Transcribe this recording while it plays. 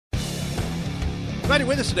Glad you're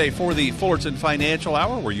with us today for the Fullerton Financial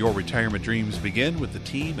Hour, where your retirement dreams begin with the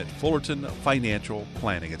team at Fullerton Financial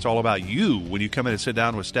Planning. It's all about you when you come in and sit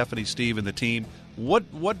down with Stephanie, Steve, and the team. What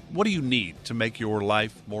do you need to make your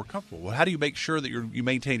life more comfortable? Well, how do you make sure that you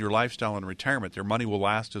maintain your lifestyle in retirement? Their money will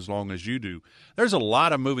last as long as you do. There's a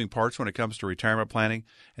lot of moving parts when it comes to retirement planning,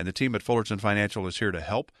 and the team at Fullerton Financial is here to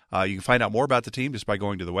help. You can find out more about the team just by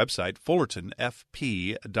going to the website,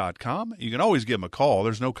 fullertonfp.com. You can always give them a call.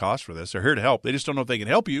 There's no cost for this. They're here to help. They just don't know if they can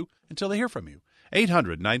help you until they hear from you.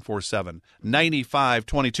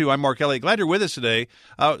 800-947-9522. I'm Mark Elliott. Glad you're with us today.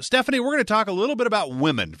 Stephanie, we're going to talk a little bit about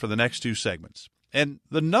women for the next two segments. And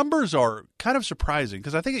the numbers are kind of surprising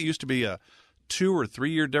because I think it used to be a 2 or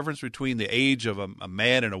 3 year difference between the age of a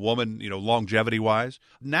man and a woman, longevity-wise.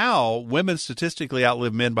 Now, women statistically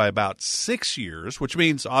outlive men by about 6 years, which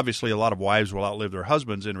means obviously a lot of wives will outlive their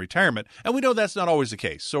husbands in retirement. And we know that's not always the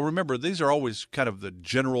case. So remember, these are always kind of the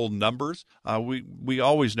general numbers. We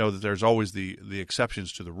always know that there's always the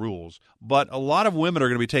exceptions to the rules. But a lot of women are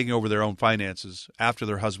going to be taking over their own finances after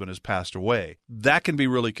their husband has passed away. That can be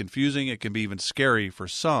really confusing. It can be even scary for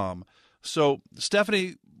some. So,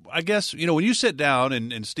 Stephanie, I guess, when you sit down,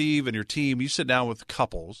 and Steve and your team, you sit down with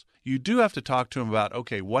couples, you do have to talk to them about,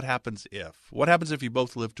 okay, what happens if? What happens if you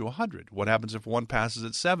both live to 100? What happens if one passes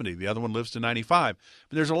at 70, the other one lives to 95?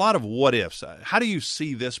 But there's a lot of what ifs. How do you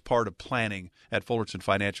see this part of planning at Fullerton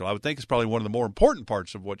Financial? I would think it's probably one of the more important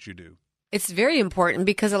parts of what you do. It's very important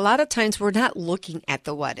because a lot of times we're not looking at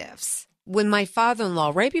the what ifs. When my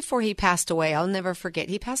father-in-law, right before he passed away, I'll never forget,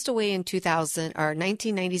 he passed away in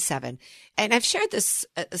 1997. And I've shared this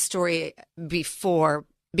story before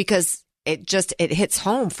because it hits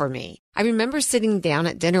home for me. I remember sitting down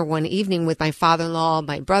at dinner one evening with my father-in-law,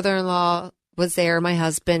 my brother-in-law was there, my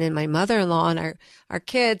husband and my mother-in-law and our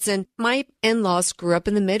kids. And my in-laws grew up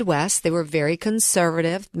in the Midwest. They were very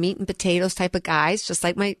conservative, meat and potatoes type of guys, just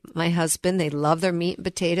like my husband. They love their meat and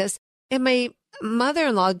potatoes. And my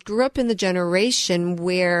mother-in-law grew up in the generation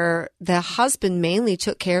where the husband mainly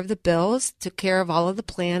took care of the bills, took care of all of the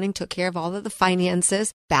planning, took care of all of the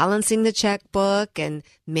finances, balancing the checkbook and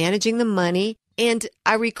managing the money. And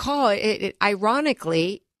I recall it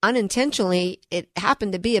ironically, unintentionally, it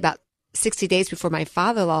happened to be about 60 days before my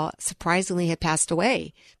father-in-law surprisingly had passed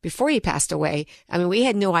away. Before he passed away, we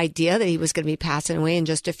had no idea that he was going to be passing away in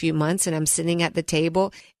just a few months. And I'm sitting at the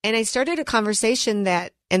table and I started a conversation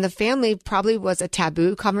that in the family probably was a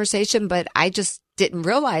taboo conversation, but I just didn't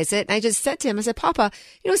realize it. And I just said to him, I said, Papa,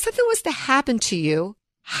 if something was to happen to you,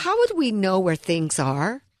 how would we know where things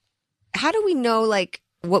are? How do we know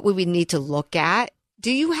what would we need to look at?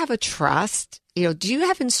 Do you have a trust? Do you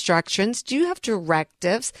have instructions? Do you have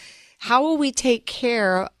directives? How will we take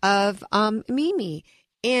care of Mimi?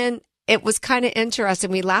 And it was kind of interesting.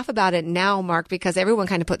 We laugh about it now, Mark, because everyone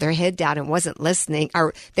kind of put their head down and wasn't listening,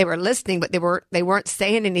 or they were listening, but they weren't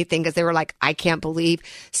saying anything because they were like, I can't believe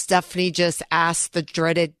Stephanie just asked the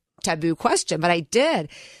dreaded taboo question. But I did,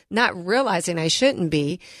 not realizing I shouldn't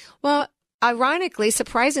be. Well, ironically,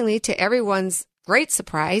 surprisingly, to everyone's great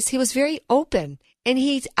surprise, he was very open. And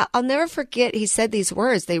I'll never forget, he said these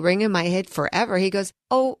words, they ring in my head forever. He goes,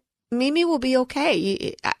 oh, Mimi will be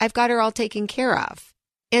okay. I've got her all taken care of.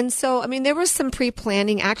 And so, there was some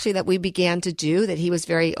pre-planning actually that we began to do that he was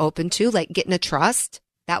very open to, like getting a trust.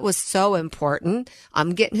 That was so important.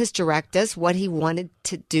 Getting his directives, what he wanted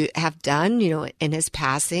to have done, in his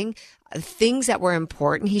passing, things that were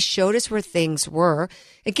important. He showed us where things were.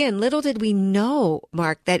 Again, little did we know,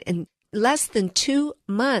 Mark, that in less than 2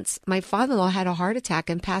 months, my father-in-law had a heart attack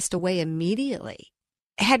and passed away immediately.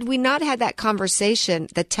 Had we not had that conversation,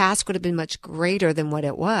 the task would have been much greater than what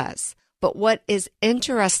it was. But what is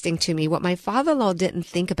interesting to me, what my father-in-law didn't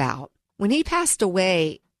think about, when he passed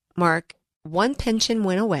away, Mark, one pension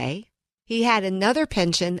went away. He had another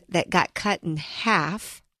pension that got cut in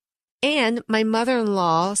half. And my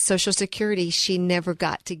mother-in-law, Social Security, she never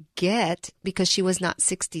got to get because she was not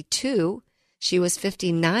 62. She was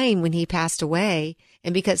 59 when he passed away.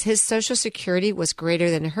 And because his Social Security was greater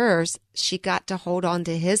than hers, she got to hold on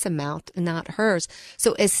to his amount and not hers.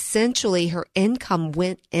 So essentially, her income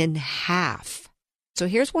went in half. So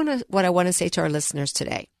here's what I want to say to our listeners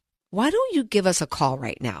today. Why don't you give us a call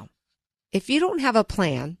right now? If you don't have a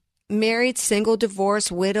plan, married, single,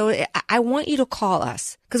 divorced, widowed, I want you to call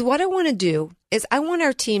us. Because what I want to do is I want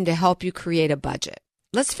our team to help you create a budget.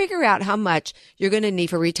 Let's figure out how much you're going to need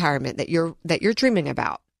for retirement that you're dreaming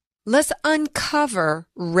about. Let's uncover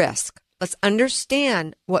risk. Let's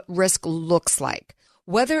understand what risk looks like.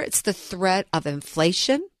 Whether it's the threat of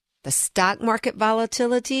inflation, the stock market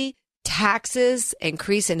volatility, taxes,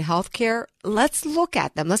 increase in healthcare, let's look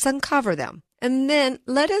at them. Let's uncover them. And then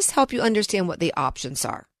let us help you understand what the options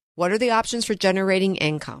are. What are the options for generating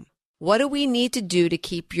income? What do we need to do to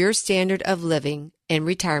keep your standard of living in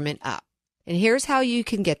retirement up? And here's how you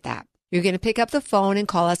can get that. You're going to pick up the phone and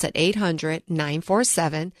call us at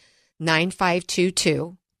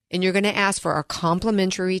 800-947-9522, and you're going to ask for our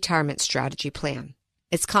complimentary retirement strategy plan.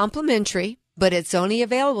 It's complimentary, but it's only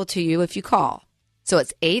available to you if you call. So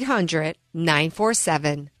it's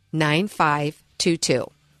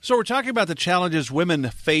 800-947-9522. So we're talking about the challenges women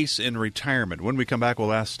face in retirement. When we come back,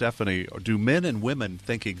 we'll ask Stephanie, do men and women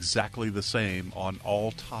think exactly the same on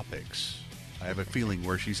all topics? I have a feeling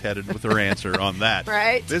where she's headed with her answer on that.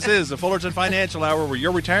 Right. This is the Fullerton Financial Hour, where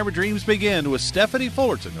your retirement dreams begin, with Stephanie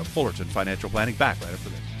Fullerton of Fullerton Financial Planning. Back right after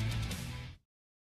this.